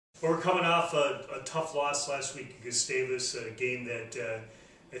Well, we're coming off a tough loss last week at Gustavus, a game that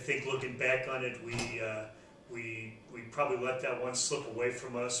I think looking back on it, we probably let that one slip away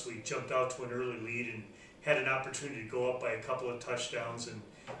from us. We jumped out to an early lead and had an opportunity to go up by a couple of touchdowns and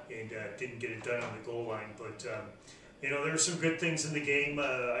didn't get it done on the goal line. But there were some good things in the game.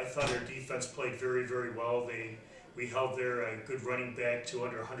 I thought our defense played very, very well. We held their good running back to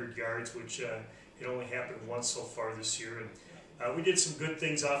under 100 yards, which it only happened once so far this year. And we did some good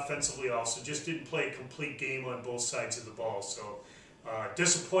things offensively also. Just didn't play a complete game on both sides of the ball. So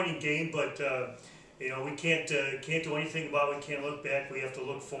disappointing game, but we can't do anything about it. We can't look back. We have to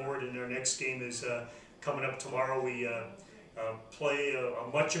look forward. And our next game is coming up tomorrow. We play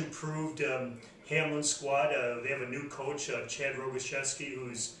a much improved Hamline squad. They have a new coach, Chad Rogaszewski,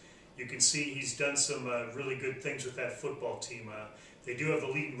 who's, you can see he's done some really good things with that football team. They do have the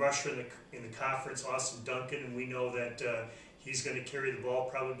leading rusher in the conference, Austin Duncan, and we know that he's going to carry the ball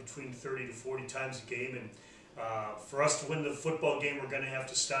probably between 30 to 40 times a game. And for us to win the football game, we're going to have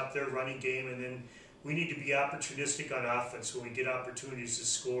to stop their running game, and then we need to be opportunistic on offense. When we get opportunities to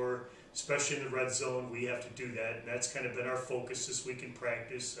score, especially in the red zone, we have to do that, and that's kind of been our focus this week in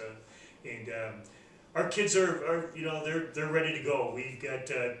practice. Our kids are they're ready to go. We've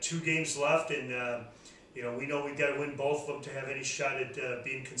got 2 games left, and we know we've got to win both of them to have any shot at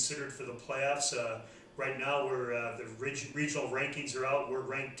being considered for the playoffs. Right now, the regional rankings are out. We're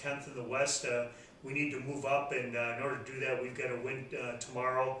ranked 10th in the West. We need to move up, and in order to do that, we've got to win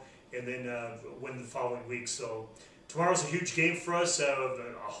tomorrow and then win the following week. So tomorrow's a huge game for us.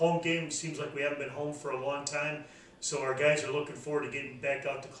 A home game. Seems like we haven't been home for a long time. So our guys are looking forward to getting back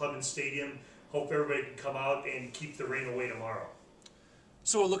out to Clemens Stadium. Hope everybody can come out and keep the rain away tomorrow.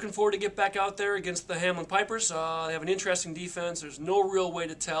 So we're looking forward to get back out there against the Hamline Pipers. They have an interesting defense. There's no real way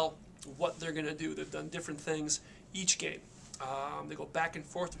to tell what they're going to do. They've done different things each game. They go back and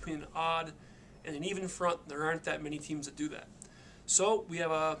forth between an odd and an even front. There aren't that many teams that do that. So we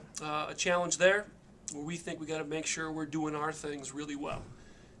have a challenge there where we think we got to make sure we're doing our things really well.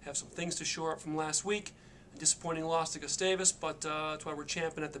 Have some things to shore up from last week. A disappointing loss to Gustavus, but that's why we're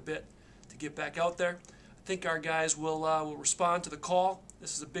champing at the bit to get back out there. I think our guys will respond to the call.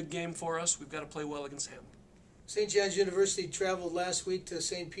 This is a big game for us. We've got to play well against Hamline. St. John's University traveled last week to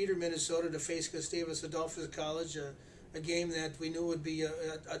St. Peter, Minnesota to face Gustavus Adolphus College, a game that we knew would be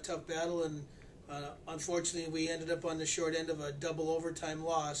a tough battle, and unfortunately we ended up on the short end of a double overtime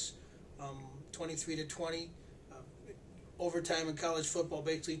loss, 23-20. Overtime in college football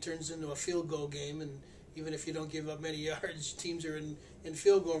basically turns into a field goal game, and even if you don't give up many yards, teams are in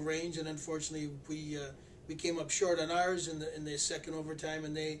field goal range, and unfortunately we came up short on ours in the second overtime,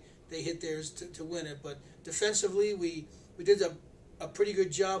 and they hit theirs to win it. But defensively, we did a pretty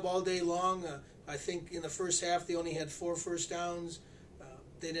good job all day long. I think in the first half they only had 4 first downs.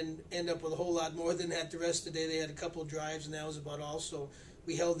 They didn't end up with a whole lot more than that the rest of the day. They had a couple of drives, and that was about all. So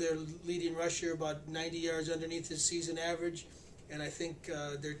we held their leading rusher about 90 yards underneath his season average, and I think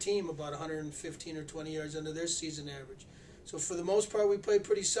their team about 115 or 20 yards under their season average. So for the most part, we played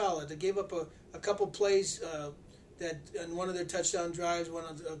pretty solid. They gave up a couple plays that on one of their touchdown drives,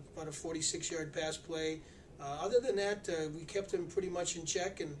 about a 46-yard pass play. Other than that, we kept them pretty much in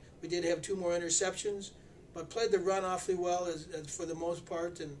check, and we did have 2 more interceptions, but played the run awfully well as for the most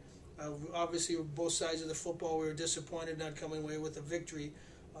part. And obviously, both sides of the football, we were disappointed not coming away with a victory.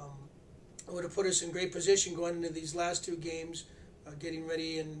 It would have put us in great position going into these last 2 games, getting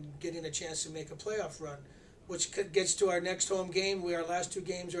ready and getting a chance to make a playoff run, which gets to our next home game. Our last 2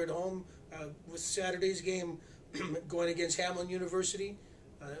 games are at home, with Saturday's game going against Hamline University,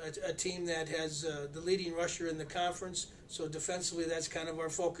 a team that has the leading rusher in the conference. So defensively, that's kind of our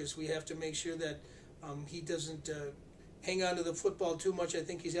focus. We have to make sure that he doesn't hang on to the football too much. I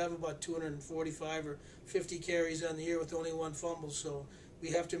think he's having about 245 or 50 carries on the year with only 1 fumble. So we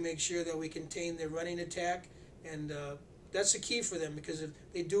have to make sure that we contain their running attack, and that's the key for them, because if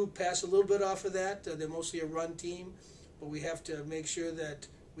they do pass a little bit off of that, they're mostly a run team, but we have to make sure that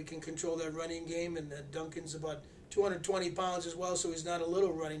we can control that running game, and Duncan's about 220 pounds as well, so he's not a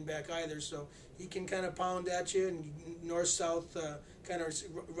little running back either, so he can kind of pound at you and north-south kind of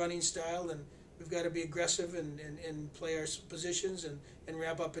running style, and we've got to be aggressive and play our positions and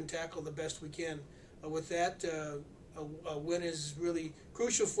wrap up and tackle the best we can. With that, a win is really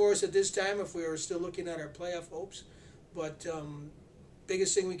crucial for us at this time if we are still looking at our playoff hopes. But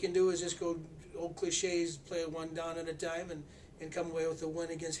biggest thing we can do is just go old cliches, play it 1 down at a time, and come away with a win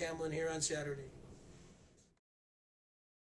against Hamline here on Saturday.